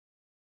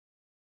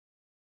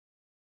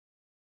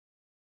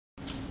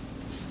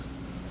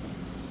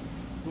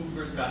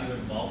first got you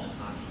involved in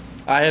hockey?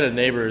 I had a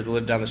neighbor that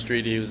lived down the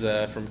street. He was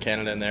from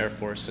Canada in the Air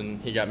Force,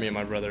 and he got me and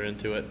my brother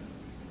into it.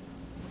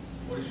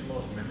 What is your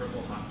most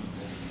memorable hockey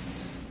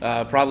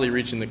goal? Probably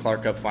reaching the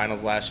Clark Cup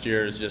Finals last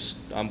year is just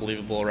an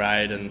unbelievable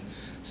ride, and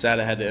sad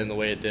it had to end the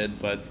way it did,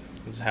 but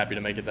I was happy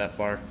to make it that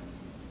far.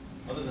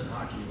 Other than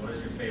hockey, what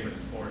is your favorite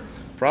sport?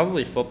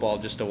 Probably football,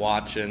 just to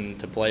watch, and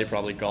to play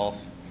probably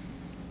golf.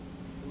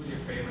 Who is your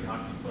favorite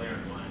hockey player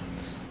and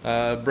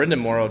why? Brendan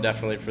Morrow,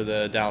 definitely, for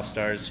the Dallas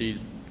Stars.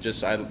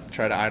 I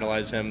try to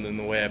idolize him in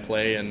the way I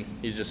play, and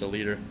he's just a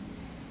leader.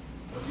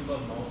 What do you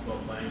love most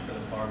about playing for the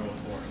Fargo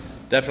Force?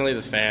 Definitely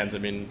the fans. I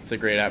mean, it's a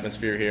great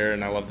atmosphere here,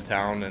 and I love the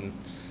town, and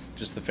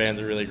just the fans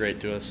are really great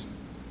to us.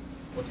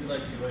 What do you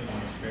like doing in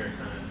your spare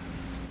time?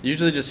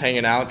 Usually just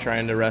hanging out,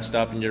 trying to rest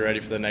up and get ready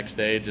for the next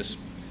day, just,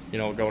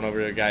 going over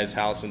to a guy's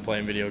house and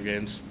playing video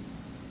games.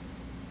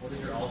 What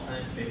is your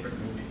all-time favorite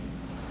movie?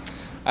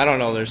 I don't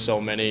know, there's so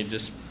many.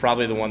 Just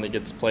probably the one that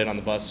gets played on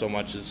the bus so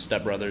much is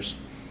Step Brothers.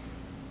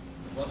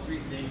 What three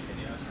things can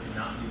you absolutely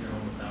not leave your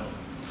home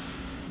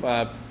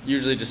without?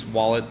 Usually just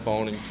wallet,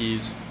 phone, and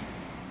keys.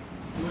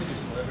 Who is your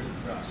celebrity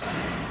crush?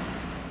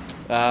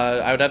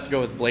 I would have to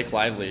go with Blake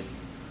Lively.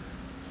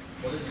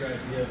 What is your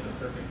idea of the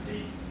perfect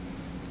date?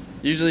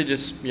 Usually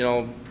just,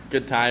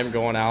 good time,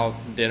 going out,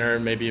 dinner,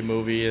 maybe a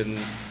movie, and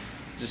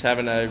just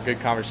having a good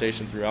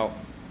conversation throughout.